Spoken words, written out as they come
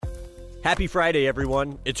Happy Friday,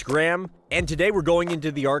 everyone. It's Graham, and today we're going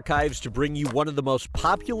into the archives to bring you one of the most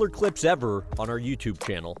popular clips ever on our YouTube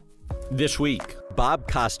channel. This week, Bob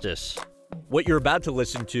Costas. What you're about to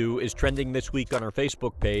listen to is trending this week on our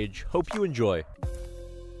Facebook page. Hope you enjoy.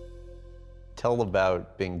 Tell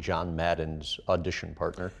about being John Madden's audition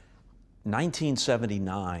partner.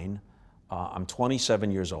 1979, I'm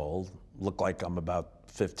 27 years old, look like I'm about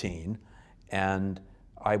 15, and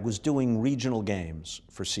I was doing regional games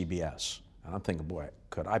for CBS. And I'm thinking, boy,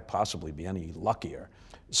 could I possibly be any luckier?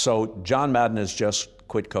 So John Madden has just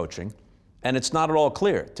quit coaching, and it's not at all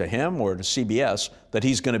clear to him or to CBS that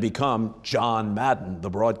he's going to become John Madden,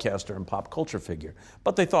 the broadcaster and pop culture figure.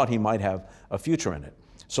 But they thought he might have a future in it.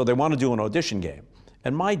 So they want to do an audition game.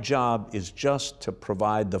 And my job is just to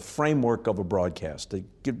provide the framework of a broadcast, to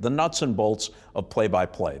give the nuts and bolts of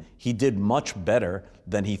play-by-play. He did much better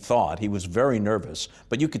than he thought. He was very nervous,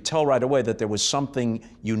 but you could tell right away that there was something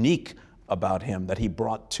unique about him that he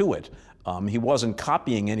brought to it. He wasn't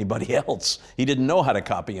copying anybody else. He didn't know how to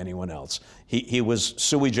copy anyone else. He was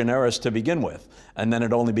sui generis to begin with, and then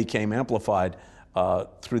it only became amplified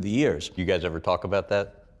through the years. You guys ever talk about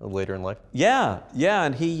that later in life? Yeah,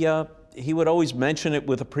 and he would always mention it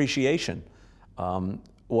with appreciation.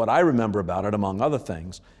 What I remember about it, among other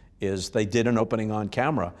things, is they did an opening on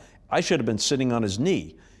camera. I should have been sitting on his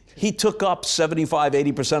knee. He took up 75,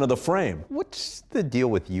 80% of the frame. What's the deal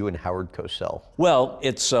with you and Howard Cosell? Well,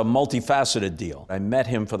 it's a multifaceted deal. I met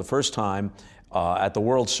him for the first time at the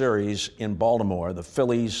World Series in Baltimore, the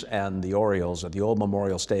Phillies and the Orioles at the old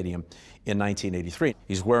Memorial Stadium in 1983.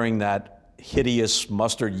 He's wearing that hideous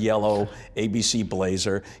mustard yellow ABC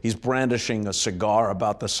blazer. He's brandishing a cigar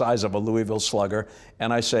about the size of a Louisville Slugger.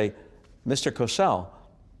 And I say, Mr. Cosell,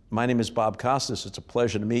 my name is Bob Costas. It's a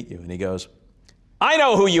pleasure to meet you. And he goes, I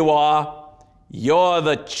know who you are. You're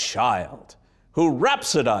the child who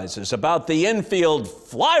rhapsodizes about the infield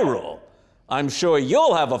fly rule. I'm sure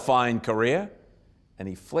you'll have a fine career. And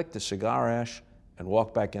he flicked the cigar ash and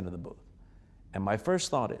walked back into the booth. And my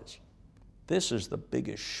first thought is, this is the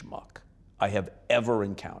biggest schmuck I have ever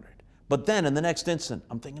encountered. But then in the next instant,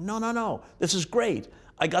 I'm thinking, no, this is great.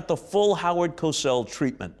 I got the full Howard Cosell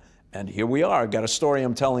treatment. And here we are, got a story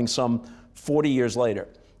I'm telling some 40 years later.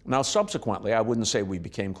 Now, subsequently, I wouldn't say we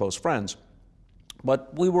became close friends,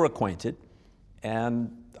 but we were acquainted, and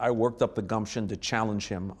I worked up the gumption to challenge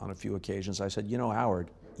him on a few occasions. I said, you know,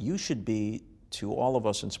 Howard, you should be to all of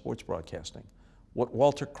us in sports broadcasting what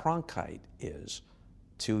Walter Cronkite is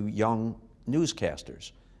to young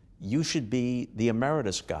newscasters. You should be the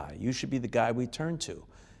emeritus guy. You should be the guy we turn to.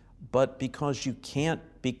 But because you can't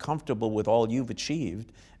be comfortable with all you've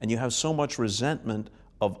achieved and you have so much resentment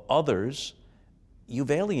of others,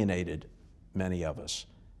 you've alienated many of us.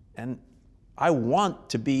 And I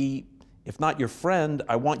want to be, if not your friend,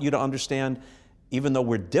 I want you to understand, even though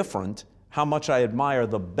we're different, how much I admire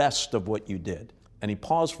the best of what you did. And he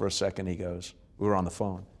paused for a second. He goes, we were on the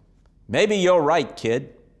phone. Maybe you're right,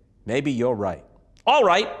 kid. Maybe you're right. All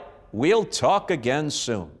right. We'll talk again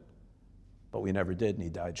soon. But we never did, and he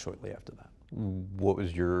died shortly after that. What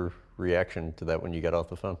was your reaction to that when you got off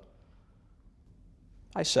the phone?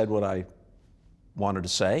 I said what I wanted to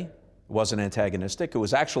say. It wasn't antagonistic. It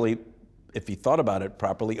was actually, if he thought about it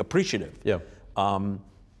properly, appreciative. Yeah.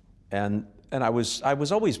 And I was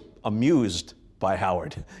always amused by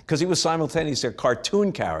Howard, because he was simultaneously a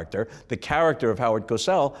cartoon character, the character of Howard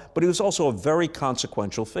Cosell, but he was also a very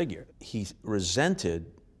consequential figure. He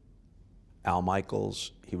resented Al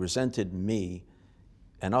Michaels, he resented me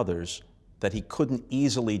and others that he couldn't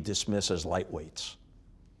easily dismiss as lightweights,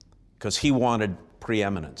 because he wanted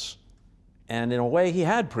preeminence. And in a way, he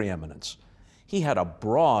had preeminence. He had a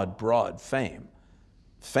broad fame.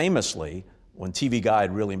 Famously, when TV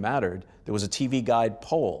Guide really mattered, there was a TV Guide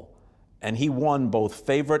poll, and he won both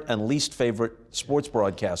favorite and least favorite sports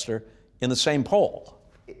broadcaster in the same poll.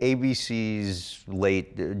 ABC's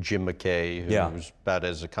late Jim McKay, who was about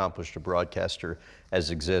as accomplished a broadcaster as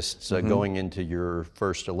exists, going into your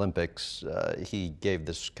first Olympics, he gave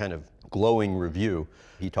this kind of glowing review.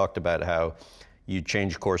 He talked about how you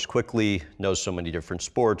change course quickly, know so many different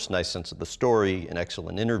sports, nice sense of the story, an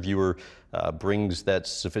excellent interviewer, brings that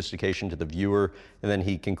sophistication to the viewer. And then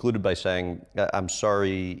he concluded by saying, I'm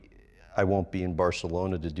sorry I won't be in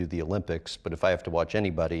Barcelona to do the Olympics, but if I have to watch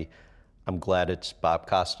anybody, I'm glad it's Bob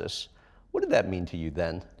Costas. What did that mean to you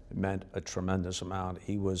then? It meant a tremendous amount.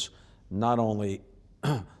 He was not only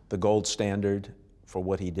the gold standard for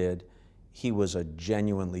what he did, he was a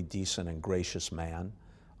genuinely decent and gracious man.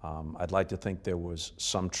 I'd like to think there was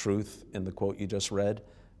some truth in the quote you just read,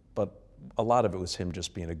 but a lot of it was him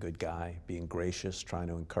just being a good guy, being gracious, trying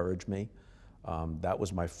to encourage me. That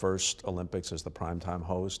was my first Olympics as the primetime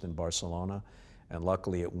host in Barcelona, and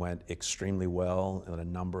luckily it went extremely well in a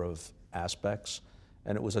number of aspects,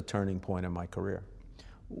 and it was a turning point in my career.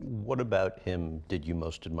 What about him did you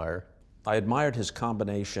most admire? I admired his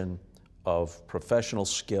combination of professional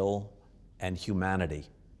skill and humanity.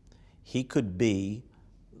 He could be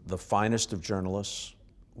the finest of journalists,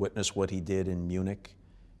 witness what he did in Munich,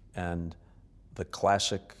 and the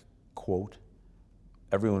classic quote,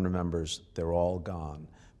 everyone remembers, "They're all gone."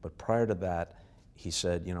 But prior to that, he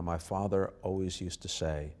said, you know, my father always used to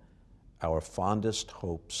say, our fondest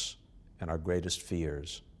hopes and our greatest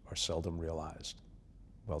fears are seldom realized.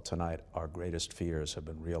 Well, tonight, our greatest fears have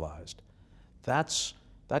been realized. That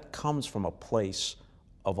comes from a place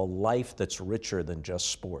of a life that's richer than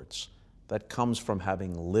just sports. That comes from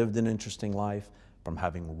having lived an interesting life, from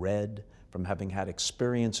having read, from having had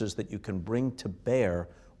experiences that you can bring to bear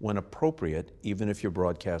when appropriate, even if you're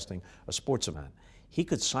broadcasting a sports event. He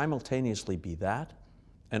could simultaneously be that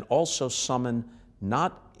and also summon,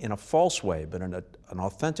 not in a false way, but in an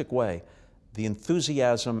authentic way, the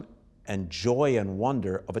enthusiasm and joy and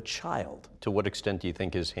wonder of a child. To what extent do you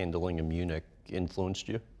think his handling of Munich influenced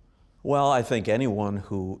you? Well, I think anyone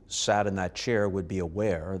who sat in that chair would be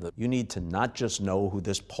aware that you need to not just know who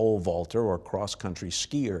this pole vaulter or cross-country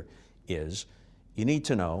skier is, you need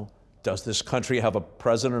to know, does this country have a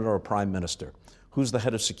president or a prime minister? Who's the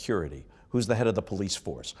head of security? Who's the head of the police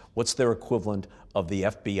force? What's their equivalent of the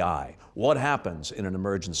FBI? What happens in an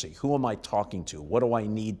emergency? Who am I talking to? What do I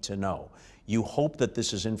need to know? You hope that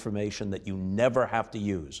this is information that you never have to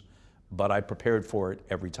use, but I prepared for it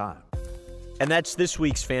every time. And that's this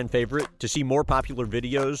week's fan favorite. To see more popular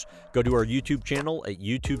videos, go to our YouTube channel at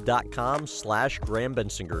youtube.com/Graham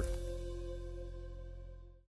Bensinger.